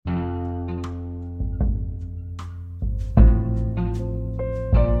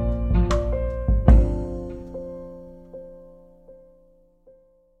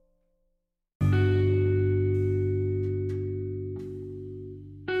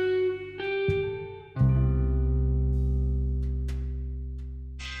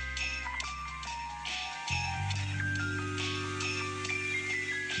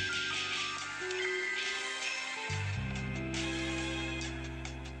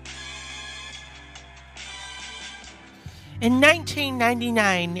In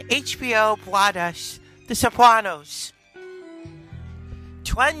 1999, HBO brought us The Sopranos.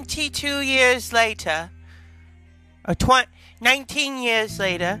 22 years later, 19 years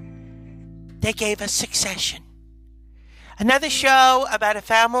later, they gave us Succession. Another show about a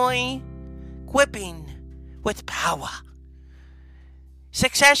family gripping with power.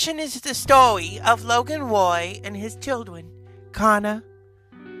 Succession is the story of Logan Roy and his children, Connor,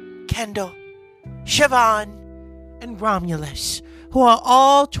 Kendall, Siobhan, and Romulus, who are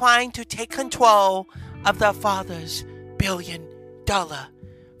all trying to take control of their father's billion-dollar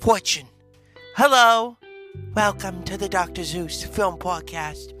fortune. Hello, welcome to the Dr. Zeus Film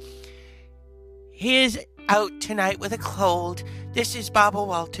Podcast. Here's out tonight with a cold. This is Barbara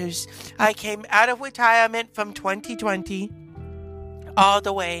Walters. I came out of retirement from 2020 all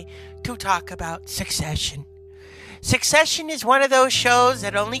the way to talk about Succession. Succession is one of those shows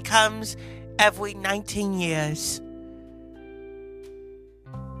that only comes every 19 years.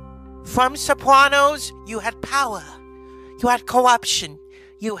 From Sopranos, you had power, you had corruption,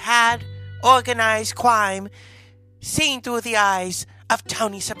 you had organized crime seen through the eyes of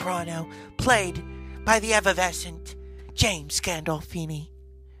Tony Soprano, played by the effervescent James Gandolfini,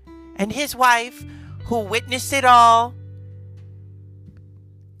 and his wife, who witnessed it all,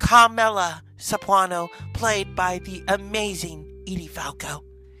 Carmela Soprano, played by the amazing Edie Falco.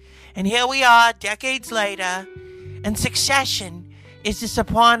 And here we are, decades later, and Succession is The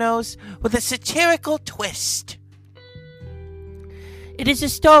Sopranos with a satirical twist. It is a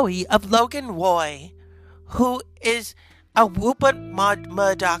story of Logan Roy, who is a Rupert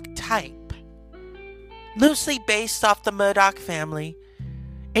Murdoch type. Loosely based off the Murdoch family,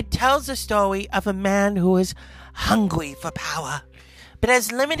 it tells the story of a man who is hungry for power, but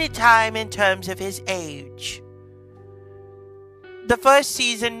has limited time in terms of his age. The first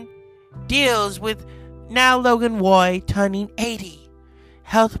season deals with now Logan Roy turning 80,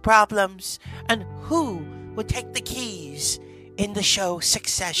 health problems, and who will take the keys in the show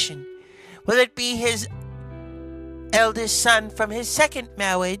Succession. Will it be his eldest son from his second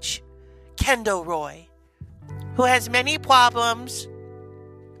marriage, Kendall Roy, who has many problems,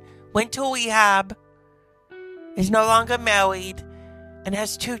 went to rehab, is no longer married, and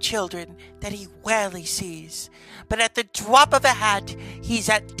has 2 children that he rarely sees. But at the drop of a hat, he's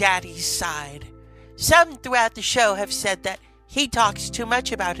at Daddy's side. Some throughout the show have said that he talks too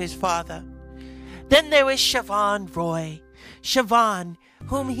much about his father. Then there is Siobhan Roy. Siobhan,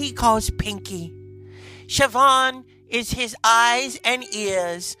 whom he calls Pinky. Siobhan is his eyes and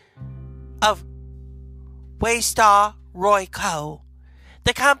ears of Waystar Roy Co.,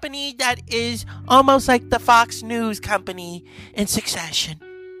 the company that is almost like the Fox News company in Succession.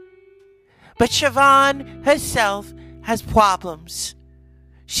 But Siobhan herself has problems.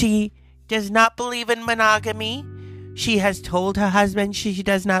 She does not believe in monogamy. She has told her husband she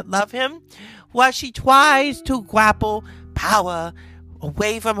does not love him, while she tries to grapple power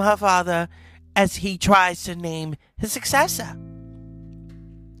away from her father as he tries to name his successor.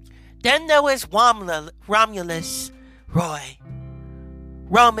 Then there was Romulus Roy.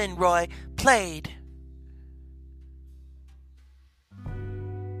 Roman Roy, played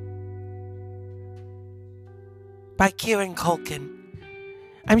by Kieran Culkin.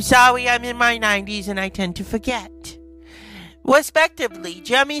 I'm sorry, I'm in my 90s and I tend to forget. Respectively,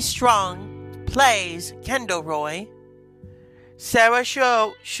 Jeremy Strong plays Kendall Roy, Sarah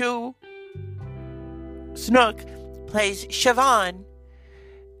Snook plays Siobhan,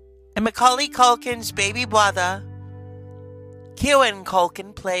 and Macaulay Culkin's baby brother, Kieran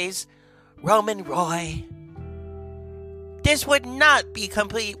Culkin, plays Roman Roy. This would not be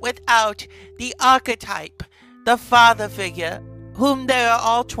complete without the archetype, the father figure, whom they are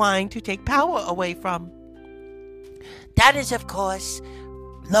all trying to take power away from. That is, of course,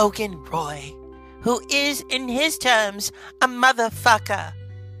 Logan Roy, who is, in his terms, a motherfucker.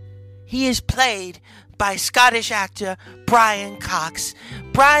 He is played by Scottish actor Brian Cox.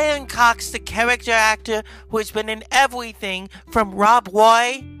 Brian Cox, the character actor who has been in everything from Rob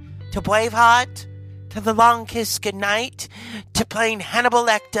Roy to Braveheart to The Long Kiss Goodnight to playing Hannibal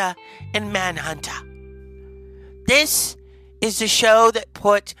Lecter in Manhunter. This is the show that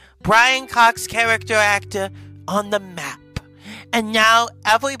put Brian Cox, character actor, on the map. And now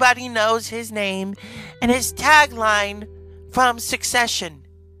everybody knows his name and his tagline from Succession: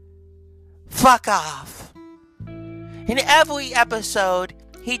 fuck off. In every episode,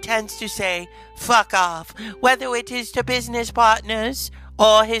 he tends to say fuck off, whether it is to business partners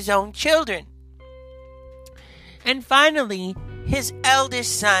or his own children. And finally, his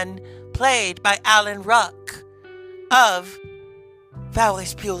eldest son, played by Alan Ruck of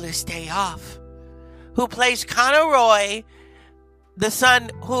Ferris Bueller's Day Off, who plays Connor Roy, the son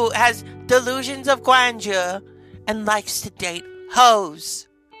who has delusions of grandeur and likes to date hoes.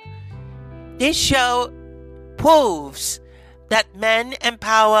 This show proves that men in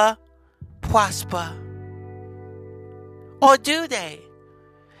power prosper. Or do they?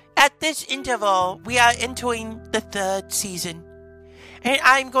 At this interval, we are entering the 3rd season, and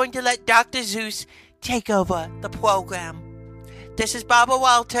I'm going to let Dr. Zeus take over the program. This is Barbara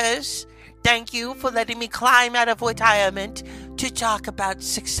Walters. Thank you for letting me climb out of retirement to talk about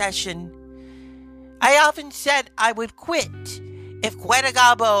Succession. I often said I would quit if Greta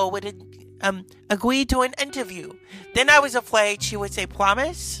Garbo would agree to an interview. Then I was afraid she would say,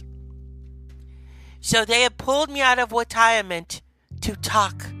 "Promise?" So they have pulled me out of retirement to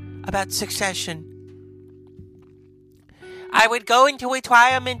talk about Succession. I would go into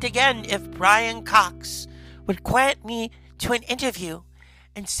retirement again if Brian Cox would grant me to an interview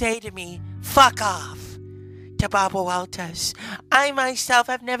and say to me, "Fuck off," to Barbara Walters. I myself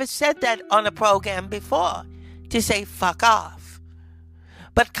have never said that on a program before, to say fuck off.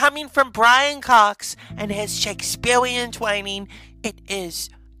 But coming from Brian Cox and his Shakespearean training, it is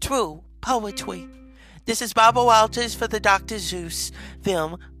true poetry. This is Barbara Walters for the Dr. Zeus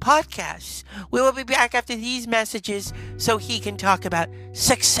Film Podcast. We will be back after these messages so he can talk about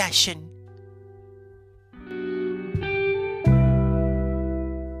Succession.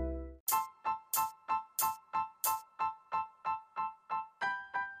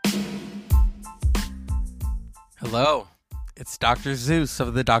 Hello, it's Dr. Zeus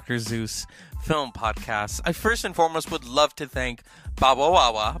of the Dr. Zeus Film Podcast. I first and foremost would love to thank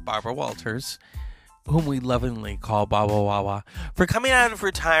Barbara Walters, whom we lovingly call Baba Wawa, for coming out of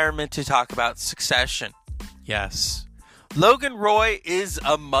retirement to talk about Succession. Yes, Logan Roy is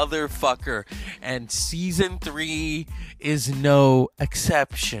a motherfucker, and Season 3 is no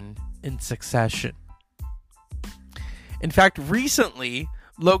exception in Succession. In fact, recently,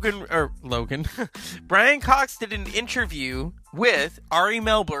 Brian Cox did an interview with Ari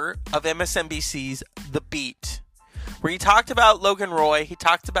Melber of MSNBC's The Beat, where he talked about Logan Roy, he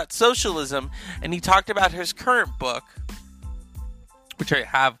talked about socialism, and he talked about his current book, which I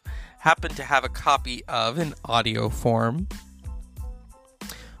happen to have a copy of in audio form,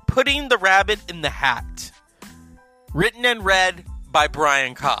 Putting the Rabbit in the Hat, written and read by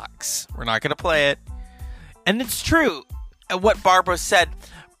Brian Cox. We're not going to play it. And it's true, what Barbara said.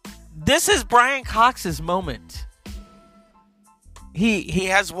 This is Brian Cox's moment. He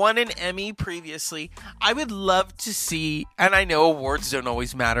has won an Emmy previously. I would love to see, and I know awards don't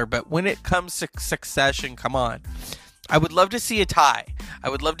always matter, but when it comes to Succession, come on. I would love to see a tie. I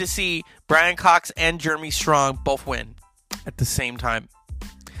would love to see Brian Cox and Jeremy Strong both win at the same time.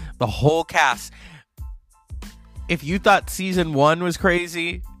 The whole cast. If you thought Season 1 was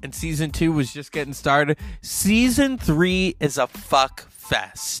crazy and Season 2 was just getting started, Season 3 is a fuck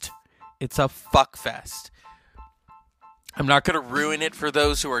fest. It's a fuck fest. I'm not going to ruin it for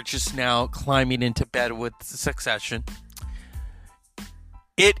those who are just now climbing into bed with Succession.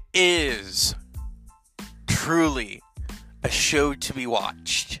 It is truly a show to be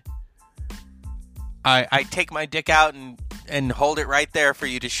watched. I take my dick out and hold it right there for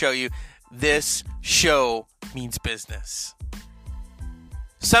you to show you this show means business.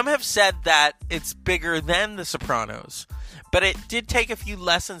 Some have said that it's bigger than The Sopranos, but it did take a few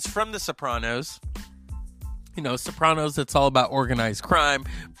lessons from The Sopranos. You know, Sopranos, it's all about organized crime,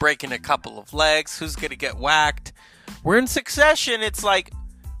 breaking a couple of legs, who's going to get whacked. We're in Succession, it's like,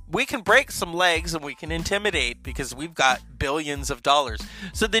 we can break some legs and we can intimidate because we've got billions of dollars.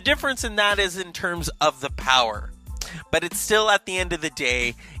 So the difference in that is in terms of the power. But it's still, at the end of the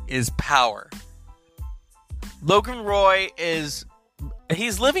day, is power. Logan Roy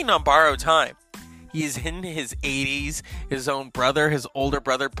he's living on borrowed time. He's in his 80s. His own brother, his older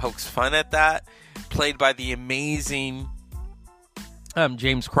brother, pokes fun at that. Played by the amazing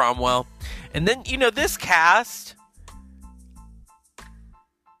James Cromwell. And then, you know, this cast,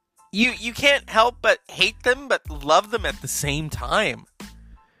 you can't help but hate them, but love them at the same time.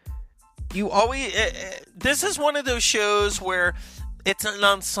 You always, this is one of those shows where it's an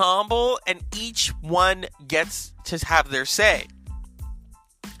ensemble and each one gets to have their say.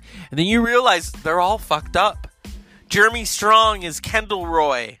 And then you realize they're all fucked up. Jeremy Strong is Kendall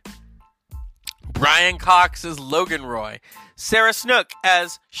Roy. Brian Cox as Logan Roy. Sarah Snook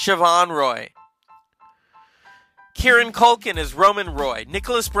as Siobhan Roy. Kieran Culkin as Roman Roy.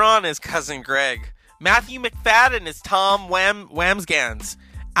 Nicholas Braun as Cousin Greg. Matthew McFadden as Tom Wamsgans.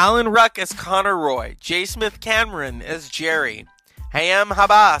 Alan Ruck as Connor Roy. J. Smith Cameron as Jerry. Hayam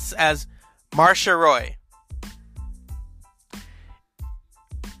Habas as Marcia Roy.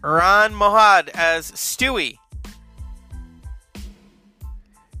 Ron Mohad as Stewie.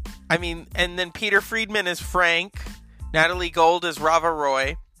 I mean, and then Peter Friedman as Frank. Natalie Gold as Rava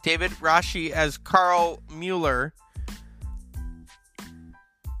Roy. David Rashi as Carl Mueller.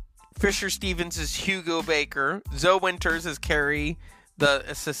 Fisher Stevens as Hugo Baker. Zoe Winters as Carrie, the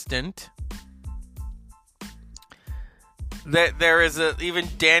assistant. There is even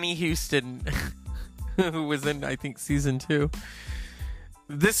Danny Houston, who was in, I think, season 2.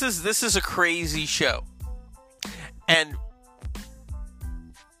 This is a crazy show,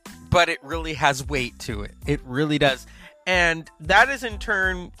 but it really has weight to it. It really does, and that is in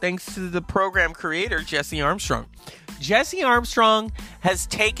turn thanks to the program creator Jesse Armstrong. Jesse Armstrong has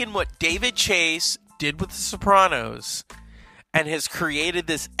taken what David Chase did with The Sopranos and has created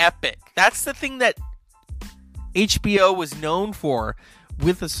this epic. That's the thing that HBO was known for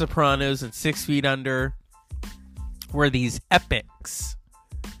with The Sopranos and 6 Feet Under, were these epics.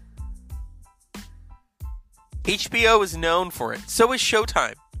 HBO is known for it. So is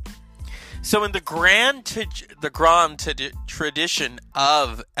Showtime. So in the grand tradition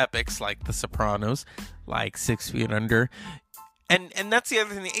of epics like The Sopranos, like 6 Feet Under, and that's the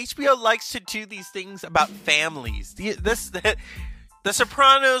other thing. The HBO likes to do these things about families. The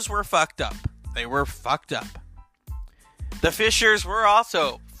Sopranos were fucked up. They were fucked up. The Fishers were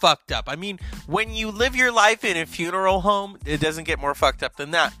also fucked up. I mean, when you live your life in a funeral home, it doesn't get more fucked up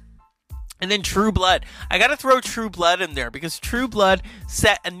than that. And then True Blood. I gotta throw True Blood in there because True Blood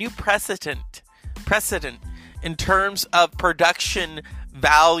set a new precedent in terms of production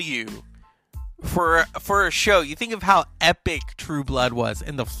value for a show. You think of how epic True Blood was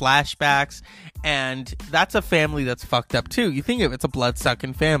in the flashbacks, and that's a family that's fucked up too. You think of it's a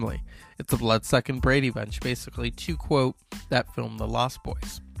blood-sucking family. It's a blood-sucking Brady Bunch, basically, to quote that film, The Lost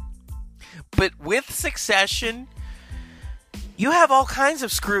Boys. But with Succession, you have all kinds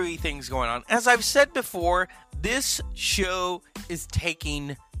of screwy things going on. As I've said before, this show is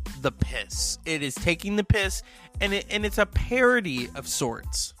taking the piss. It is taking the piss, and it's a parody of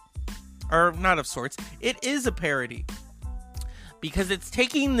sorts. Or not of sorts. It is a parody. Because it's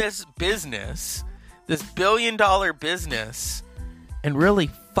taking this business, this billion-dollar business, and really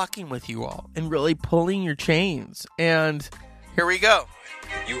fucking with you all. And really pulling your chains. And here we go.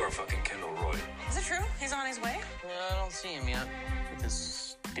 You are fucking Kendall Roy. Is it true? He's on his way? I don't see him yet. With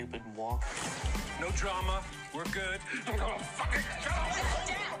his stupid walk. No drama. We're good. I'm gonna fucking go.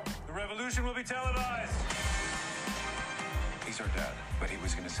 The revolution will be televised. He's our dad, but he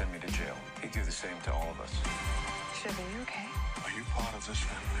was gonna send me to jail. He'd do the same to all of us. Shiv, are you okay? Are you part of this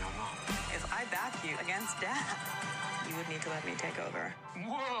family or not? If I back you against Dad, you would need to let me take over.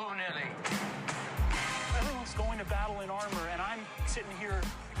 Whoa, Nelly. Everyone's going to battle in armor, and I'm sitting here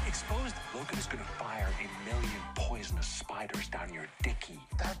exposed. Logan is gonna fire 1,000,000 poisonous spiders down your dicky.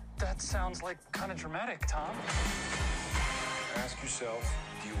 That sounds like kind of dramatic, Tom. Ask yourself,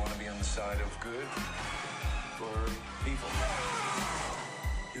 do you want to be on the side of good or evil?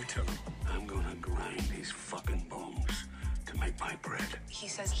 You tell him I'm gonna grind these fucking bones to make my bread. He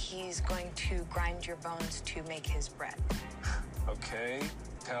says he's going to grind your bones to make his bread. Okay,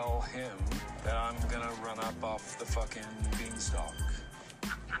 tell him that I'm gonna run up off the fucking beanstalk.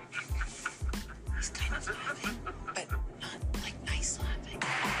 He's kind of laughing, but not like nice laughing.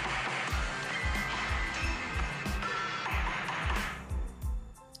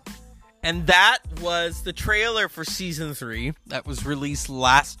 And that was the trailer for season 3 that was released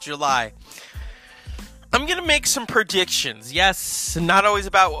last July. I'm going to make some predictions. Yes, not always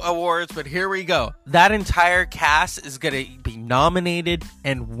about awards, but here we go. That entire cast is going to be nominated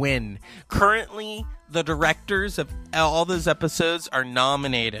and win. Currently, the directors of all those episodes are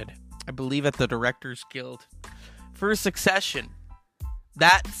nominated, I believe, at the Directors Guild for Succession.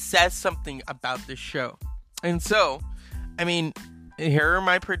 That says something about this show. And so, I mean, here are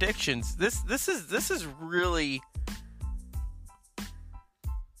my predictions. This is really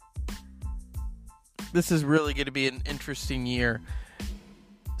going to be an interesting year.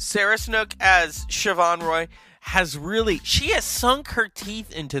 Sarah Snook as Siobhan Roy has sunk her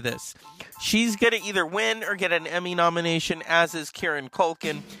teeth into this. She's going to either win or get an Emmy nomination, as is Kieran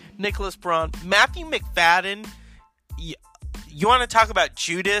Culkin, Nicholas Braun, Matthew McFadden. You want to talk about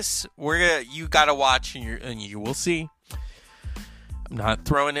Judas? You got to watch and you will see. I'm not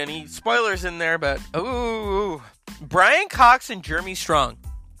throwing any spoilers in there, but Brian Cox and Jeremy Strong.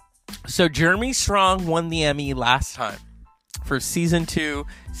 So Jeremy Strong won the Emmy last time for season 2.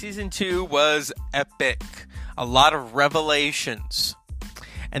 Season 2 was epic. A lot of revelations.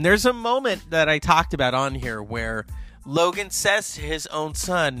 And there's a moment that I talked about on here where Logan says to his own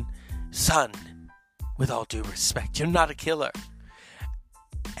son, with all due respect, you're not a killer.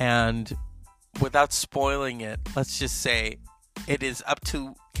 And without spoiling it, let's just say it is up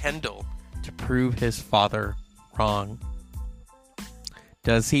to Kendall to prove his father wrong.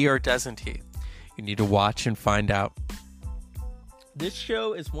 Does he or doesn't he? You need to watch and find out. This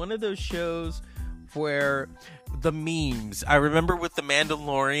show is one of those shows where the memes, I remember with The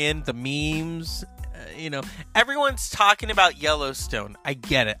Mandalorian, the memes, everyone's talking about Yellowstone. I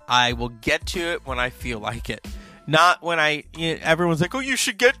get it. I will get to it when I feel like it. Not when everyone's like, oh, you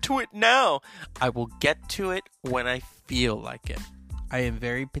should get to it now. I will get to it when I feel like it. I am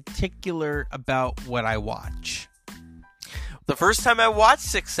very particular about what I watch. The first time I watched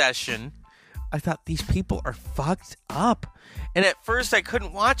Succession, I thought these people are fucked up. And at first I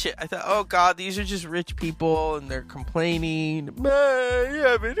couldn't watch it. I thought, oh God, these are just rich people and they're complaining. I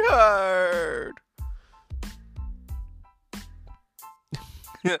have it hard.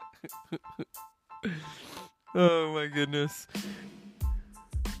 Oh my goodness.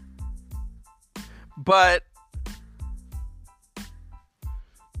 But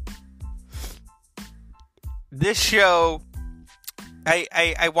this show,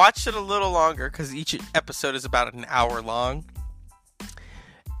 I watched it a little longer because each episode is about an hour long.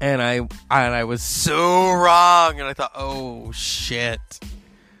 And I was so wrong, and I thought, oh shit.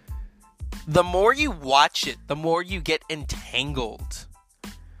 The more you watch it, the more you get entangled.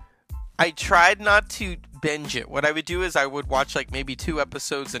 I tried not to binge it. What I would do is I would watch like maybe 2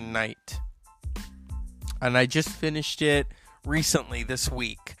 episodes a night. And I just finished it recently this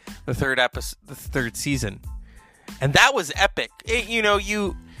week, the third season. And that was epic.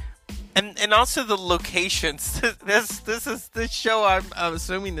 And also the locations. This show I'm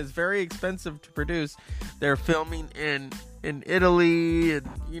assuming is very expensive to produce. They're filming in Italy, and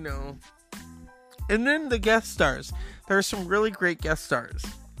and then the guest stars. There are some really great guest stars.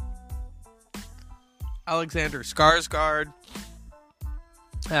 Alexander Skarsgård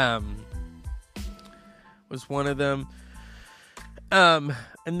was one of them. And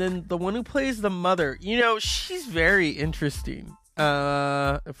then the one who plays the mother, she's very interesting.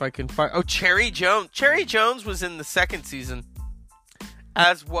 If I can find... Oh, Cherry Jones. Cherry Jones was in the second season.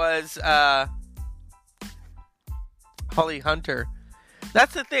 As was Holly Hunter.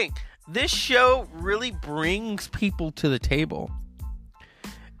 That's the thing. This show really brings people to the table.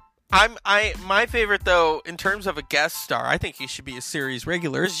 My favorite, though, in terms of a guest star, I think he should be a series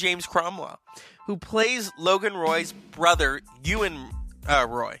regular, is James Cromwell, who plays Logan Roy's brother, Ewan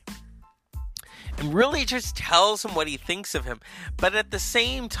Roy. And really just tells him what he thinks of him. But at the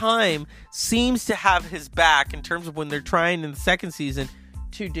same time, seems to have his back in terms of when they're trying in the second season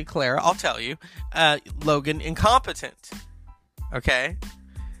to declare, I'll tell you, Logan incompetent. Okay?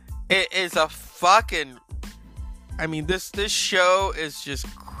 It is a fucking... I mean, this show is just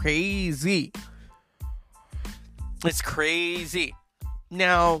crazy. It's crazy.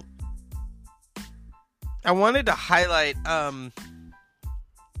 Now, I wanted to highlight...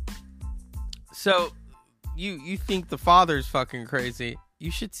 So, you think the father's fucking crazy. You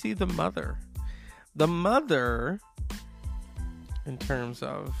should see the mother. The mother, in terms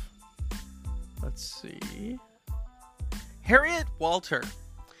of... Let's see... Harriet Walter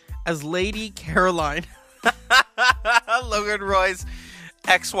as Lady Caroline, Logan Roy's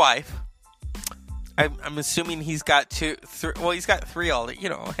ex-wife. I'm assuming he's got two. Well, he's got 3 all.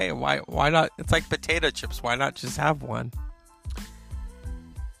 Hey, why not? It's like potato chips. Why not just have one?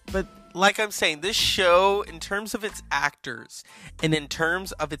 But like I'm saying, this show, in terms of its actors and in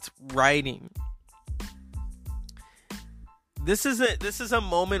terms of its writing, this is a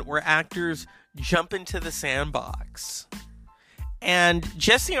moment where actors jump into the sandbox. And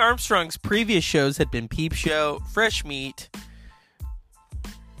Jesse Armstrong's previous shows had been Peep Show, Fresh Meat.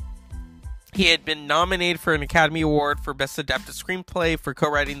 He had been nominated for an Academy Award for Best Adapted Screenplay for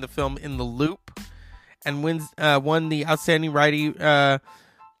co-writing the film In the Loop, and won the Outstanding Writing for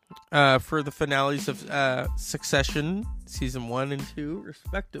the finales of Succession, Season 1 and 2,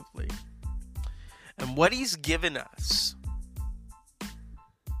 respectively. And what he's given us...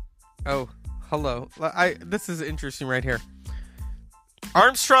 Oh, hello. This is interesting right here.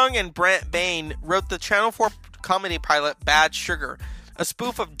 Armstrong and Brent Bain wrote the Channel 4 comedy pilot Bad Sugar, a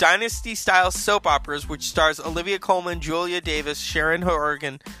spoof of Dynasty-style soap operas which stars Olivia Colman, Julia Davis, Sharon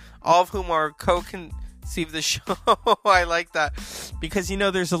Horgan, all of whom are co-conceived the show. I like that. Because,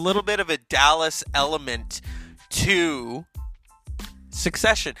 there's a little bit of a Dallas element to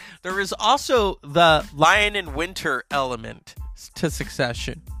Succession. There is also the Lion in Winter element to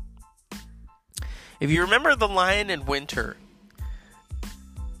Succession. If you remember The Lion in Winter,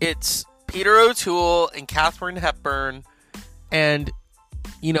 it's Peter O'Toole and Katharine Hepburn, and,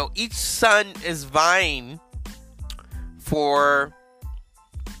 each son is vying for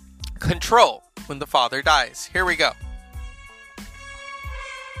control when the father dies. Here we go.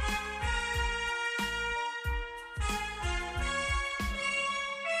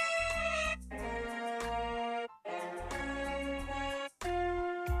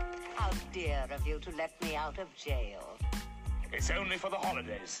 How dear of you to let me out of jail. It's only for the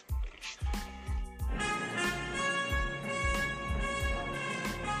holidays.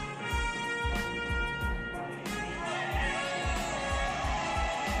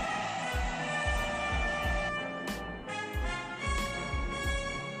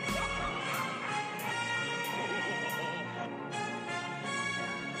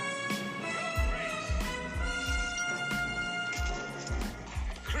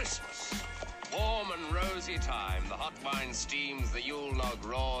 Christmas. Warm and rosy time. The hot wine steams, the Yule log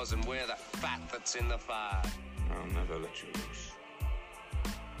roars, and we're the fat that's in the fire. I'll never let you loose.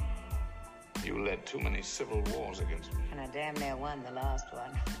 You led too many civil wars against me. And I damn near won the last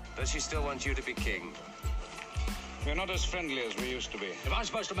one. Does she still want you to be king? We're not as friendly as we used to be. If I'm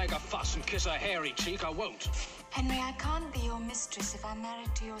supposed to make a fuss and kiss her hairy cheek, I won't. Henry, I can't be your mistress if I'm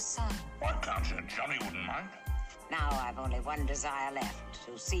married to your son. Why can't you? Johnny wouldn't mind. Now I've only one desire left,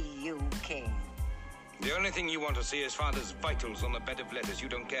 to see you king. The only thing you want to see is father's vitals on the bed of letters. You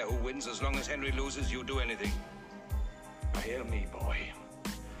don't care who wins, as long as Henry loses, you'll do anything. Now hear me, boy.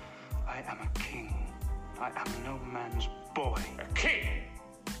 I am a king. I am no man's boy. A king?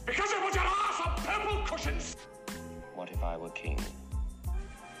 Because it was your ass on purple cushions! What if I were king?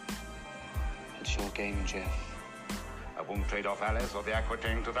 It's your game, Jeff. I won't trade off Alice or the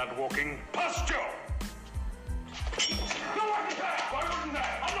Aquitaine to that walking pasture. No one there! Why wasn't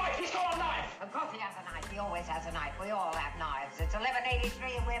there? A knife! He's got a knife! Of course he has a knife. He always has a knife. We all have knives. It's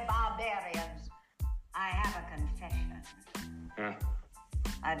 1183 and we're barbarians. I have a confession. Yeah.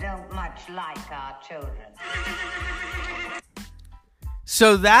 I don't much like our children.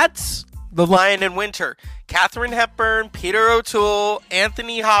 So that's The Lion in Winter. Katharine Hepburn, Peter O'Toole,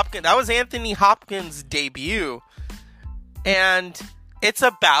 Anthony Hopkins. That was Anthony Hopkins' debut. And it's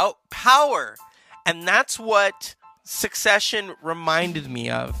about power. And that's what Succession reminded me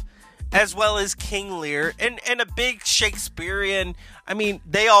of. As well as King Lear. And a big Shakespearean. I mean,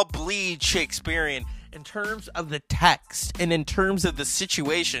 they all bleed Shakespearean. In terms of the text and in terms of the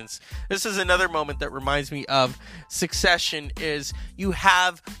situations. This is another moment that reminds me of Succession is you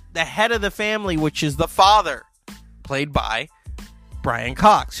have the head of the family, which is the father, played by Brian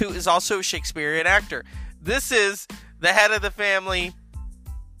Cox, who is also a Shakespearean actor. This is the head of the family,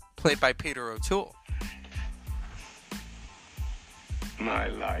 played by Peter O'Toole. My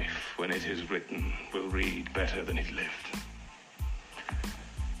life, when it is written, will read better than it lived.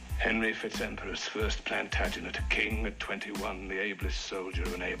 Henry Fitzemperor's first Plantagenet, a king at 21, the ablest soldier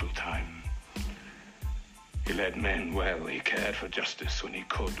of an able time. He led men well, he cared for justice when he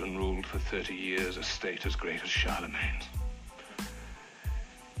could, and ruled for 30 years a state as great as Charlemagne's.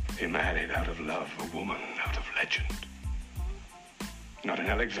 He married out of love a woman out of legend. Not in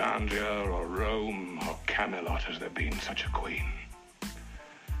Alexandria or Rome or Camelot has there been such a queen.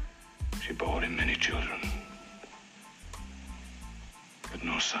 She bore him many children, but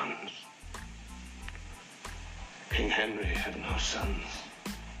no sons. King Henry had no sons.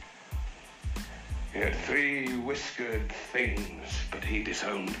 He had 3 whiskered things, but he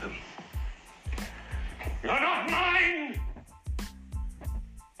disowned them. You're not mine!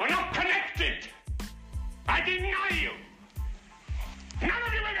 We're not connected! I deny you! None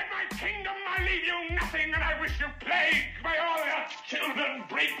of you will get my kingdom! I leave you nothing, and I wish you plague! May all your children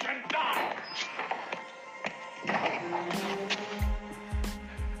break and die!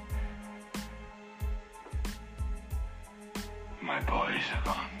 My boys are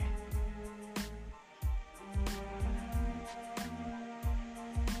gone.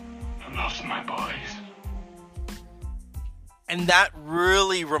 I've lost my boys. And that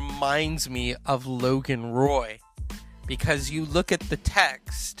really reminds me of Logan Roy. Because you look at the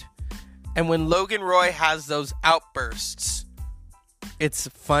text, and when Logan Roy has those outbursts, it's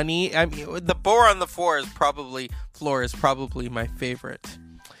funny. I mean, the boar on the floor is probably my favorite.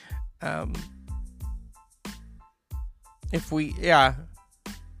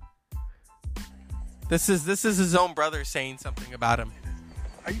 This is his own brother saying something about him.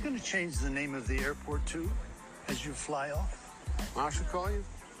 Are you going to change the name of the airport too, as you fly off? Marshall call you?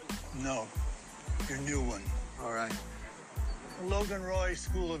 No, your new one. All right. The Logan Roy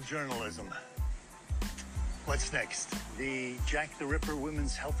School of Journalism. What's next? The Jack the Ripper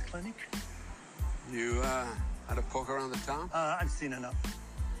Women's Health Clinic? You, had a poke around the town? I've seen enough.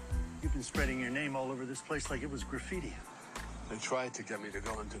 You've been spreading your name all over this place like it was graffiti. They tried to get me to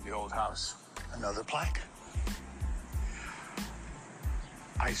go into the old house. Another plaque?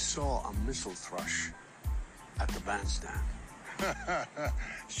 I saw a missile thrush at the bandstand.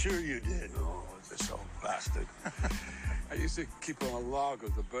 Sure you did. Oh, this old bastard. I used to keep a log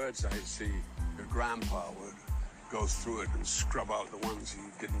of the birds I'd see. Your grandpa would go through it and scrub out the ones he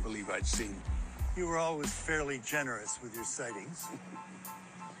didn't believe I'd seen. You were always fairly generous with your sightings.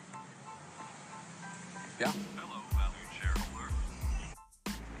 Yeah? Hello, valued shareholder.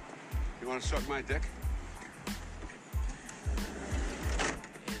 You want to suck my dick?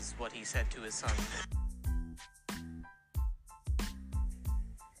 Is what he said to his son.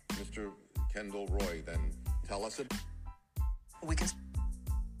 Mr. Kendall Roy, then tell us it. We can.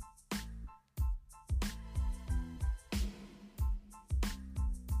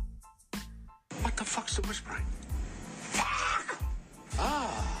 What the fuck's the whispering? Fuck!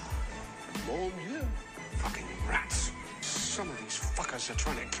 Ah, mon Dieu. Fucking rats. Some of these fuckers are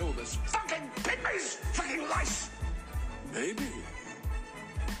trying to kill this fucking pygmies! Fucking lice! Maybe.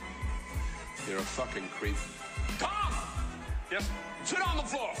 You're a fucking creep. Tom! Yes? Sit on the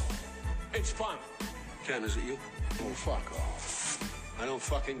floor! It's fun. Ken, is it you? Oh, fuck off. I don't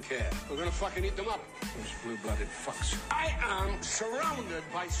fucking care. We're gonna fucking eat them up. Those blue-blooded fucks. I am surrounded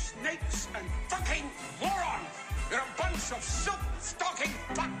by snakes and fucking morons! You're a bunch of silk-stalking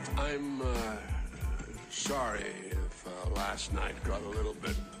fucks! I'm, sorry if last night got a little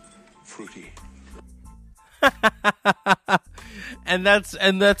bit fruity. And that's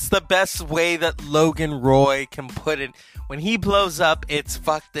the best way that Logan Roy can put it. When he blows up, it's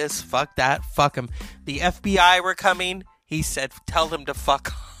fuck this, fuck that, fuck him. The FBI were coming. He said, tell them to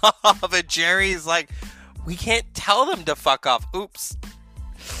fuck off. And Jerry's like, we can't tell them to fuck off. Oops.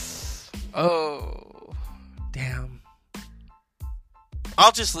 Oh, damn.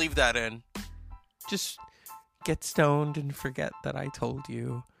 I'll just leave that in. Just get stoned and forget that I told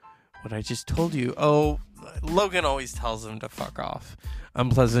you what I just told you. Oh, Logan always tells him to fuck off.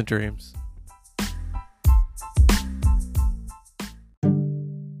 Unpleasant dreams.